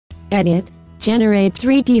Edit, Generate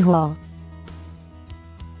 3D Hull.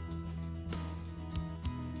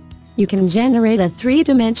 You can generate a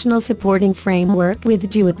three-dimensional supporting framework with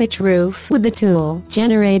dual-pitch roof with the tool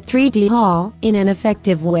Generate 3D Hull in an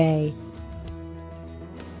effective way.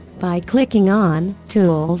 By clicking on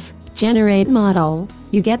Tools, Generate Model,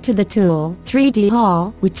 you get to the tool 3D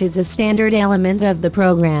Hull, which is a standard element of the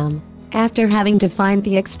program. After having defined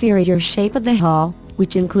the exterior shape of the hull,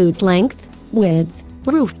 which includes length, width,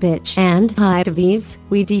 roof pitch and height of eaves,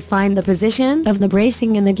 we define the position of the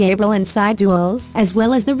bracing in the gable and side duals as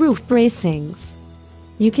well as the roof bracings.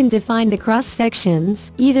 You can define the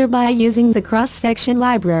cross-sections either by using the cross-section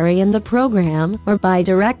library in the program or by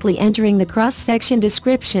directly entering the cross-section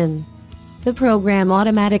description. The program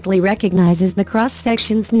automatically recognizes the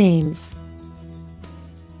cross-sections names.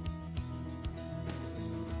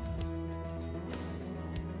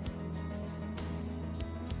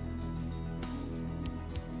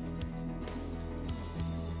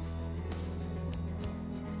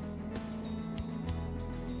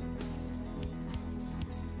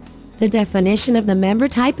 The definition of the member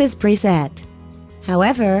type is preset.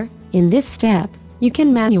 However, in this step, you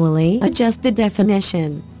can manually adjust the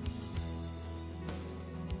definition.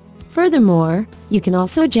 Furthermore, you can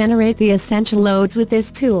also generate the essential loads with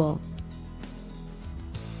this tool.